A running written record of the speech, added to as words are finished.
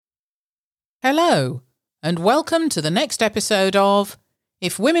Hello, and welcome to the next episode of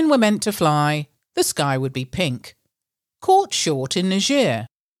If Women Were Meant to Fly, the Sky Would Be Pink. Caught short in Niger.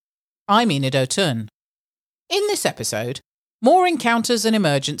 I'm Enid O'Toole. In this episode, more encounters and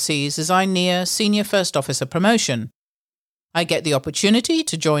emergencies as I near Senior First Officer promotion. I get the opportunity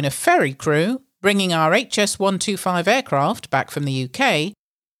to join a ferry crew bringing our HS-125 aircraft back from the UK,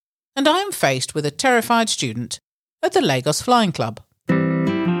 and I am faced with a terrified student at the Lagos Flying Club.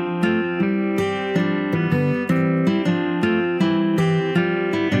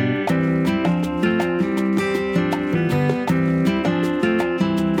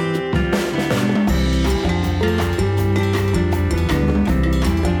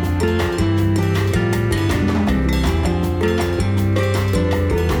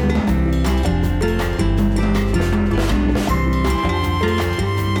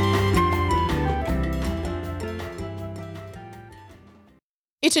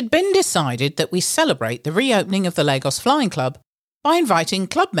 It had been decided that we celebrate the reopening of the Lagos Flying Club by inviting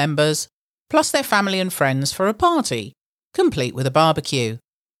club members, plus their family and friends for a party, complete with a barbecue.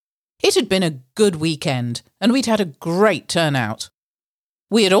 It had been a good weekend, and we'd had a great turnout.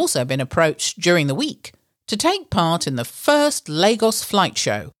 We had also been approached during the week to take part in the first Lagos flight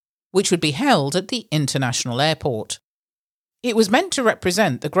show, which would be held at the international airport. It was meant to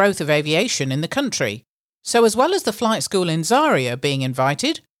represent the growth of aviation in the country. So as well as the flight school in Zaria being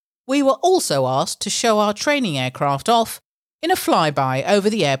invited, we were also asked to show our training aircraft off in a flyby over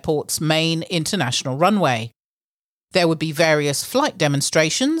the airport's main international runway. There would be various flight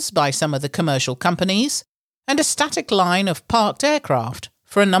demonstrations by some of the commercial companies and a static line of parked aircraft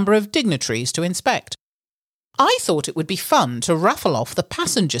for a number of dignitaries to inspect. I thought it would be fun to raffle off the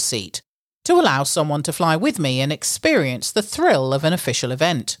passenger seat to allow someone to fly with me and experience the thrill of an official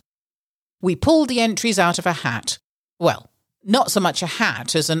event. We pulled the entries out of a hat. Well, not so much a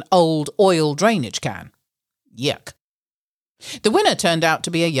hat as an old oil drainage can. Yuck. The winner turned out to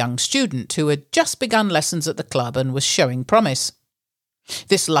be a young student who had just begun lessons at the club and was showing promise.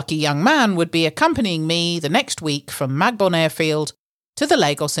 This lucky young man would be accompanying me the next week from Magbon Airfield to the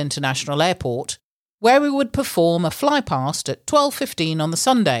Lagos International Airport, where we would perform a fly-past at 12:15 on the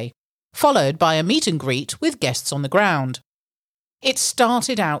Sunday, followed by a meet and greet with guests on the ground. It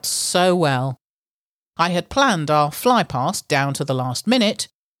started out so well. I had planned our fly-past down to the last minute,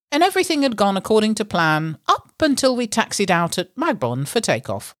 and everything had gone according to plan up until we taxied out at Magbon for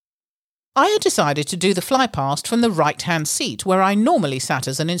takeoff. I had decided to do the fly-past from the right-hand seat where I normally sat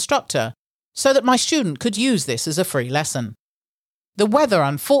as an instructor, so that my student could use this as a free lesson. The weather,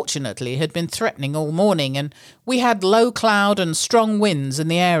 unfortunately, had been threatening all morning, and we had low cloud and strong winds in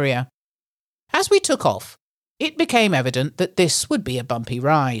the area. As we took off, it became evident that this would be a bumpy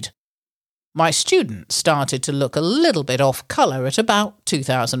ride. My student started to look a little bit off colour at about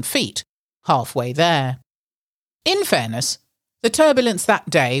 2,000 feet, halfway there. In fairness, the turbulence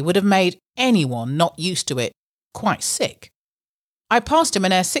that day would have made anyone not used to it quite sick. I passed him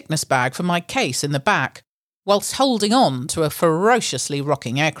an air sickness bag for my case in the back, whilst holding on to a ferociously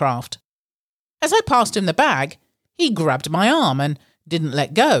rocking aircraft. As I passed him the bag, he grabbed my arm and didn't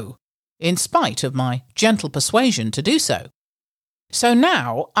let go, in spite of my gentle persuasion to do so. So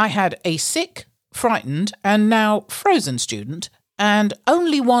now I had a sick, frightened, and now frozen student, and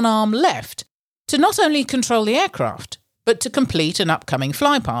only one arm left to not only control the aircraft, but to complete an upcoming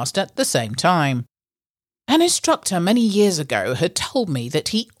flypast at the same time. An instructor many years ago had told me that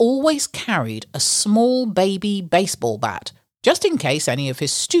he always carried a small baby baseball bat, just in case any of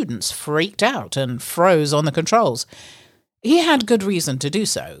his students freaked out and froze on the controls. He had good reason to do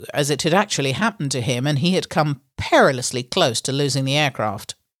so, as it had actually happened to him and he had come perilously close to losing the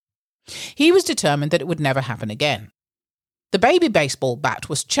aircraft. He was determined that it would never happen again. The baby baseball bat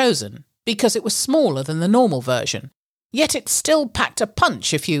was chosen because it was smaller than the normal version, yet it still packed a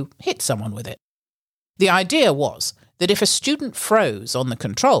punch if you hit someone with it. The idea was that if a student froze on the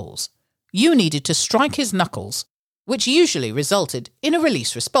controls, you needed to strike his knuckles, which usually resulted in a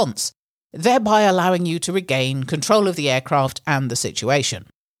release response, thereby allowing you to regain control of the aircraft and the situation.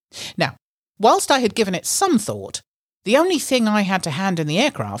 Now, whilst I had given it some thought, the only thing I had to hand in the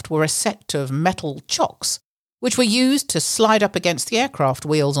aircraft were a set of metal chocks, which were used to slide up against the aircraft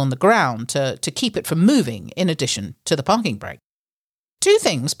wheels on the ground to keep it from moving, in addition to the parking brake. Two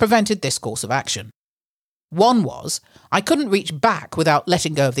things prevented this course of action. One was, I couldn't reach back without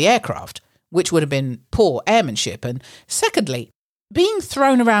letting go of the aircraft, which would have been poor airmanship, and secondly, being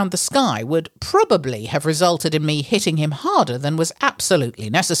thrown around the sky would probably have resulted in me hitting him harder than was absolutely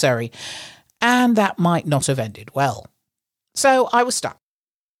necessary, and that might not have ended well. So I was stuck.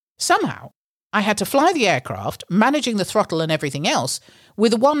 Somehow, I had to fly the aircraft, managing the throttle and everything else,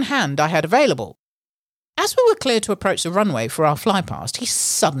 with the one hand I had available. As we were clear to approach the runway for our flypast, he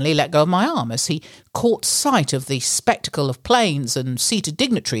suddenly let go of my arm as he caught sight of the spectacle of planes and seated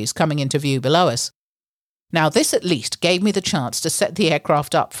dignitaries coming into view below us. Now this at least gave me the chance to set the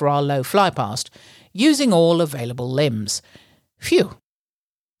aircraft up for our low flypast, using all available limbs. Phew!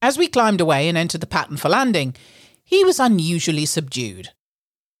 As we climbed away and entered the pattern for landing, he was unusually subdued.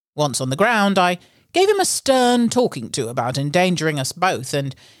 Once on the ground, I gave him a stern talking to about endangering us both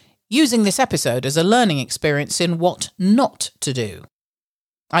and using this episode as a learning experience in what not to do.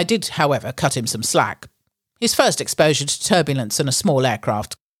 I did, however, cut him some slack. His first exposure to turbulence in a small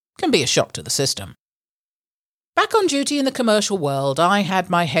aircraft can be a shock to the system. Back on duty in the commercial world, I had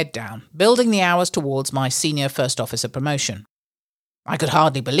my head down, building the hours towards my senior first officer promotion. I could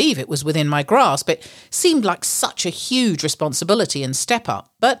hardly believe it was within my grasp. It seemed like such a huge responsibility and step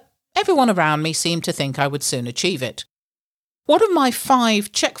up, but everyone around me seemed to think I would soon achieve it. One of my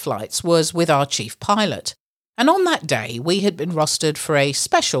 5 check flights was with our chief pilot, and on that day we had been rostered for a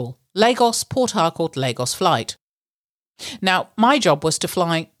special Lagos-Port Harcourt-Lagos flight. Now, my job was to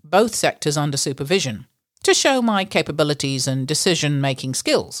fly both sectors under supervision, to show my capabilities and decision-making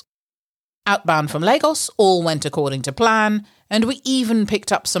skills. Outbound from Lagos, all went according to plan, and we even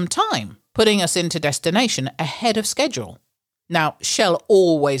picked up some time, putting us into destination ahead of schedule. Now, Shell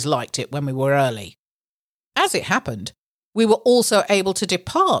always liked it when we were early. As it happened, we were also able to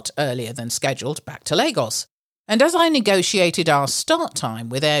depart earlier than scheduled back to Lagos, and as I negotiated our start time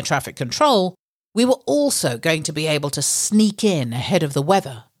with air traffic control, we were also going to be able to sneak in ahead of the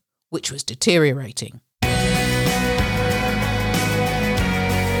weather, which was deteriorating.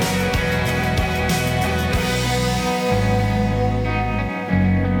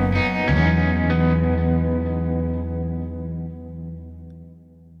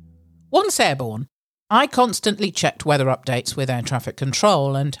 Once airborne, I constantly checked weather updates with air traffic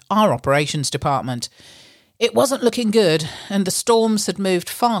control and our operations department. It wasn't looking good, and the storms had moved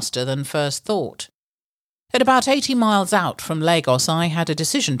faster than first thought. At about 80 miles out from Lagos, I had a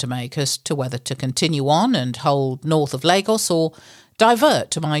decision to make as to whether to continue on and hold north of Lagos or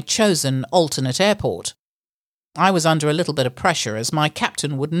divert to my chosen alternate airport. I was under a little bit of pressure as my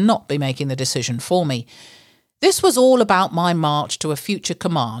captain would not be making the decision for me. This was all about my march to a future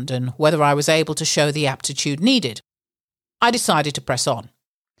command and whether I was able to show the aptitude needed. I decided to press on.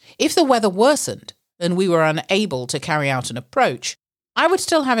 If the weather worsened and we were unable to carry out an approach, I would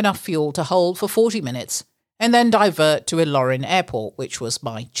still have enough fuel to hold for 40 minutes and then divert to Ilorin Airport, which was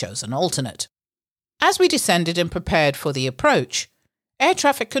my chosen alternate. As we descended and prepared for the approach, air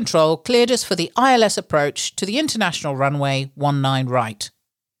traffic control cleared us for the ILS approach to the international runway 19 right.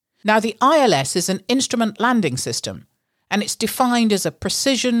 Now, the ILS is an instrument landing system, and it's defined as a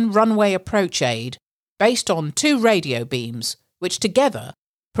precision runway approach aid based on 2 radio beams, which together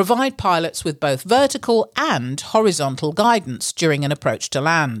provide pilots with both vertical and horizontal guidance during an approach to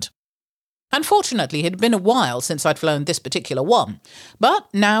land. Unfortunately, it had been a while since I'd flown this particular one,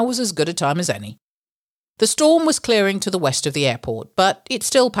 but now was as good a time as any. The storm was clearing to the west of the airport, but it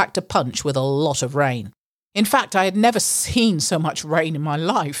still packed a punch with a lot of rain. In fact, I had never seen so much rain in my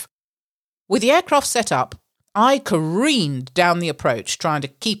life. With the aircraft set up, I careened down the approach, trying to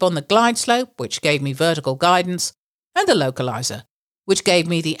keep on the glide slope, which gave me vertical guidance, and the localizer, which gave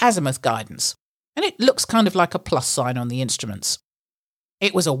me the azimuth guidance, and it looks kind of like a plus sign on the instruments.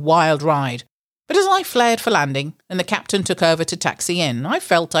 It was a wild ride, but as I flared for landing and the captain took over to taxi in, I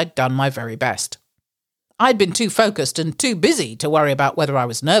felt I'd done my very best. I'd been too focused and too busy to worry about whether I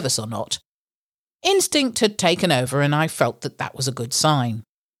was nervous or not. Instinct had taken over, and I felt that was a good sign.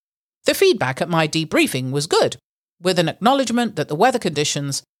 The feedback at my debriefing was good, with an acknowledgement that the weather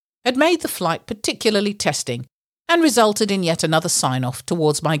conditions had made the flight particularly testing and resulted in yet another sign-off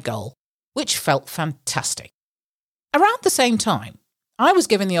towards my goal, which felt fantastic. Around the same time, I was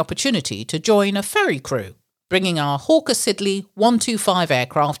given the opportunity to join a ferry crew, bringing our Hawker Siddeley 125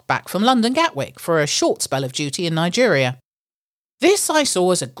 aircraft back from London Gatwick for a short spell of duty in Nigeria. This I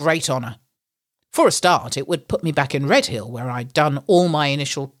saw as a great honour. For a start, it would put me back in Redhill, where I'd done all my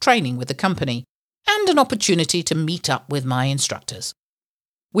initial training with the company, and an opportunity to meet up with my instructors.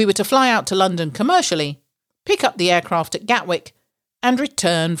 We were to fly out to London commercially, pick up the aircraft at Gatwick, and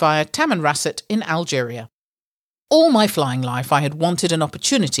return via Tamanrasset in Algeria. All my flying life I had wanted an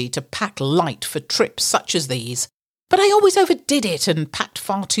opportunity to pack light for trips such as these, but I always overdid it and packed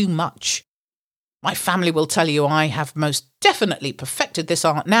far too much. My family will tell you I have most definitely perfected this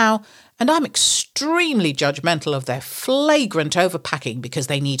art now, and I'm extremely judgmental of their flagrant overpacking because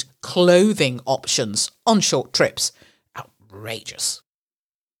they need clothing options on short trips. Outrageous.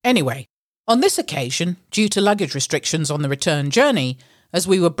 Anyway, On this occasion, due to luggage restrictions on the return journey, as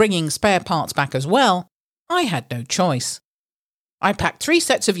we were bringing spare parts back as well, I had no choice. I packed 3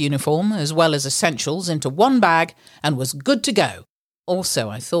 sets of uniform as well as essentials into one bag and was good to go, or so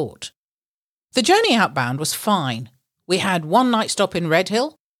I thought. The journey outbound was fine. We had one night stop in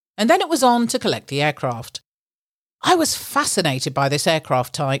Redhill, and then it was on to collect the aircraft. I was fascinated by this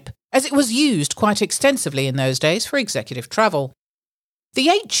aircraft type, as it was used quite extensively in those days for executive travel. The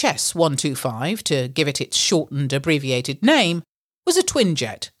HS-125, to give it its shortened abbreviated name, was a twin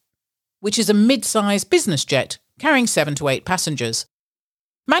jet, which is a mid-size business jet carrying 7 to 8 passengers.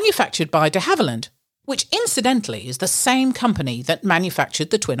 Manufactured by de Havilland, which incidentally is the same company that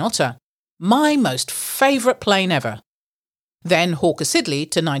manufactured the Twin Otter, my most favourite plane ever. Then Hawker Siddeley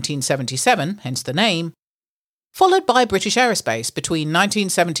to 1977, hence the name, followed by British Aerospace between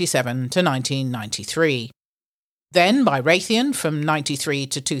 1977 to 1993. Then by Raytheon from 93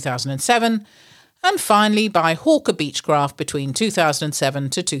 to 2007, and finally by Hawker Beechcraft between 2007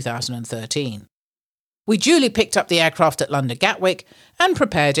 to 2013. We duly picked up the aircraft at London Gatwick and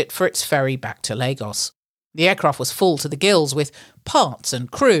prepared it for its ferry back to Lagos. The aircraft was full to the gills with parts and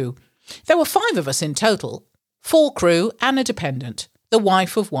crew. There were 5 of us in total, 4 crew and a dependent, the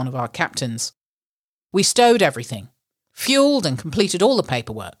wife of one of our captains. We stowed everything, fueled and completed all the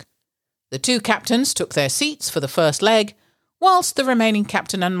paperwork. The 2 captains took their seats for the first leg, whilst the remaining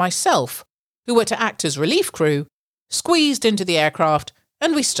captain and myself, who were to act as relief crew, squeezed into the aircraft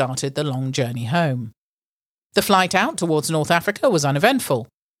and we started the long journey home. The flight out towards North Africa was uneventful.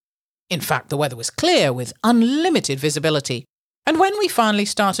 In fact, the weather was clear with unlimited visibility, and when we finally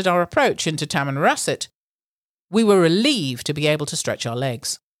started our approach into Tamanrasset, we were relieved to be able to stretch our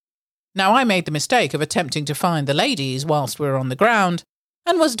legs. Now, I made the mistake of attempting to find the ladies whilst we were on the ground,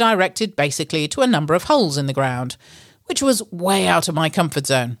 and was directed basically to a number of holes in the ground, which was way out of my comfort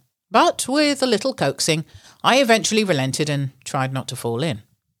zone. But with a little coaxing, I eventually relented and tried not to fall in.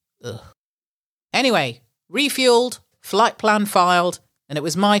 Ugh. Anyway, refueled, flight plan filed, and it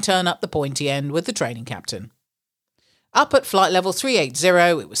was my turn up the pointy end with the training captain. Up at flight level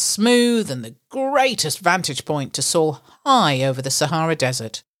 380, it was smooth and the greatest vantage point to soar high over the Sahara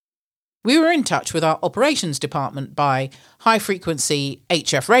Desert. We were in touch with our operations department by high-frequency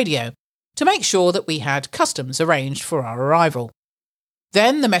HF radio to make sure that we had customs arranged for our arrival.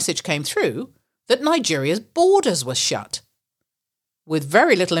 Then the message came through that Nigeria's borders were shut. With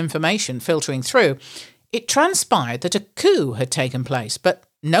very little information filtering through, it transpired that a coup had taken place, but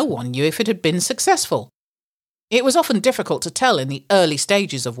no one knew if it had been successful. It was often difficult to tell in the early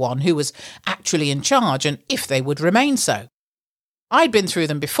stages of one who was actually in charge and if they would remain so. I'd been through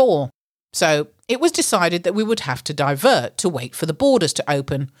them before, so it was decided that we would have to divert to wait for the borders to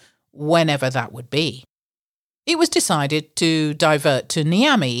open, whenever that would be. It was decided to divert to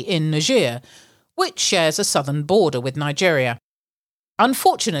Niamey in Niger, which shares a southern border with Nigeria.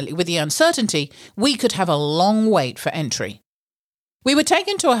 Unfortunately, with the uncertainty, we could have a long wait for entry. We were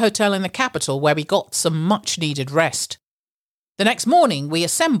taken to a hotel in the capital where we got some much-needed rest. The next morning, we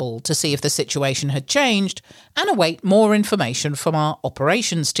assembled to see if the situation had changed and await more information from our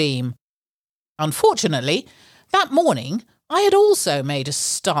operations team. Unfortunately, that morning, I had also made a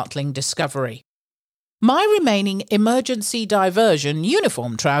startling discovery. My remaining emergency diversion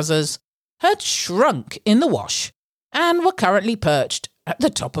uniform trousers had shrunk in the wash and were currently perched at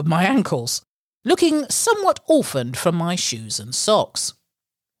the top of my ankles, looking somewhat orphaned from my shoes and socks.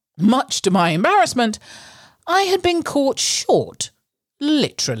 Much to my embarrassment, I had been caught short,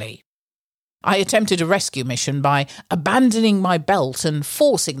 literally. I attempted a rescue mission by abandoning my belt and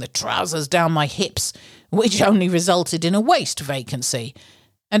forcing the trousers down my hips, which only resulted in a waist vacancy,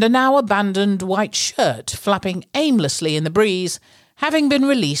 and a now abandoned white shirt flapping aimlessly in the breeze, having been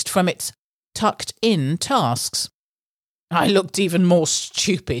released from its tucked-in tasks. I looked even more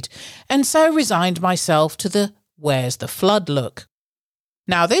stupid, and so resigned myself to the "where's the flood" look.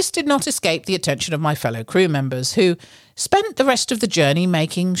 Now, this did not escape the attention of my fellow crew members, who spent the rest of the journey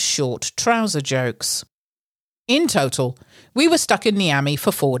making short trouser jokes. In total, we were stuck in Niamey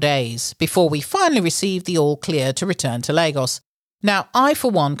for 4 days, before we finally received the all-clear to return to Lagos. Now, I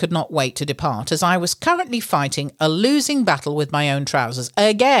for one could not wait to depart, as I was currently fighting a losing battle with my own trousers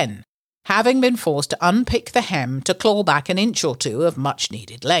again, having been forced to unpick the hem to claw back an inch or two of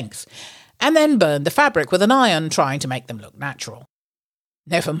much-needed length, and then burn the fabric with an iron trying to make them look natural.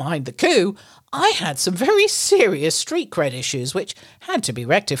 Never mind the coup, I had some very serious street cred issues which had to be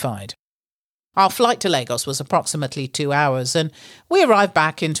rectified. Our flight to Lagos was approximately 2 hours, and we arrived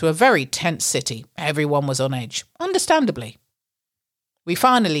back into a very tense city. Everyone was on edge, understandably. We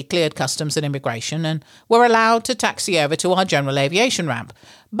finally cleared customs and immigration and were allowed to taxi over to our general aviation ramp,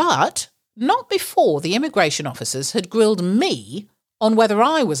 but not before the immigration officers had grilled me on whether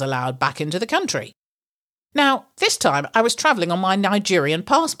I was allowed back into the country. Now, this time I was travelling on my Nigerian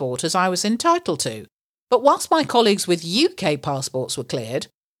passport as I was entitled to, but whilst my colleagues with UK passports were cleared,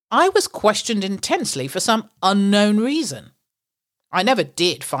 I was questioned intensely for some unknown reason. I never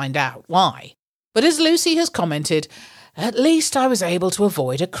did find out why, but as Lucy has commented, at least I was able to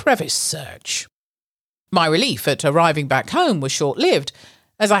avoid a crevice search. My relief at arriving back home was short-lived,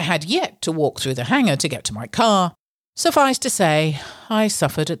 as I had yet to walk through the hangar to get to my car. Suffice to say, I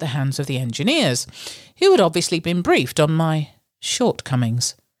suffered at the hands of the engineers, who had obviously been briefed on my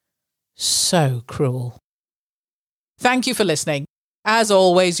shortcomings. So cruel. Thank you for listening. As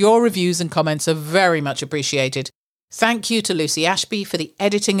always, your reviews and comments are very much appreciated. Thank you to Lucy Ashby for the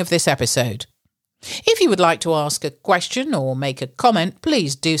editing of this episode. If you would like to ask a question or make a comment,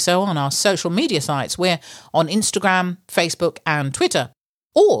 please do so on our social media sites. We're on Instagram, Facebook and Twitter.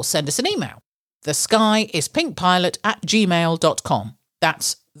 Or send us an email. theskyIspinkpilot@gmail.com.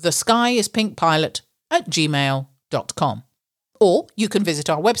 That's theskyIspinkpilot@gmail.com. Or you can visit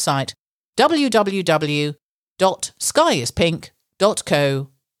our website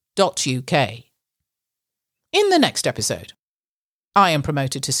www.skyispink.co.uk. In the next episode, I am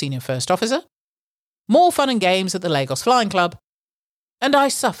promoted to Senior First Officer, more fun and games at the Lagos Flying Club, and I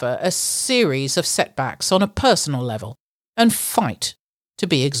suffer a series of setbacks on a personal level and fight to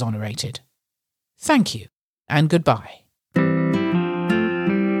be exonerated. Thank you and goodbye.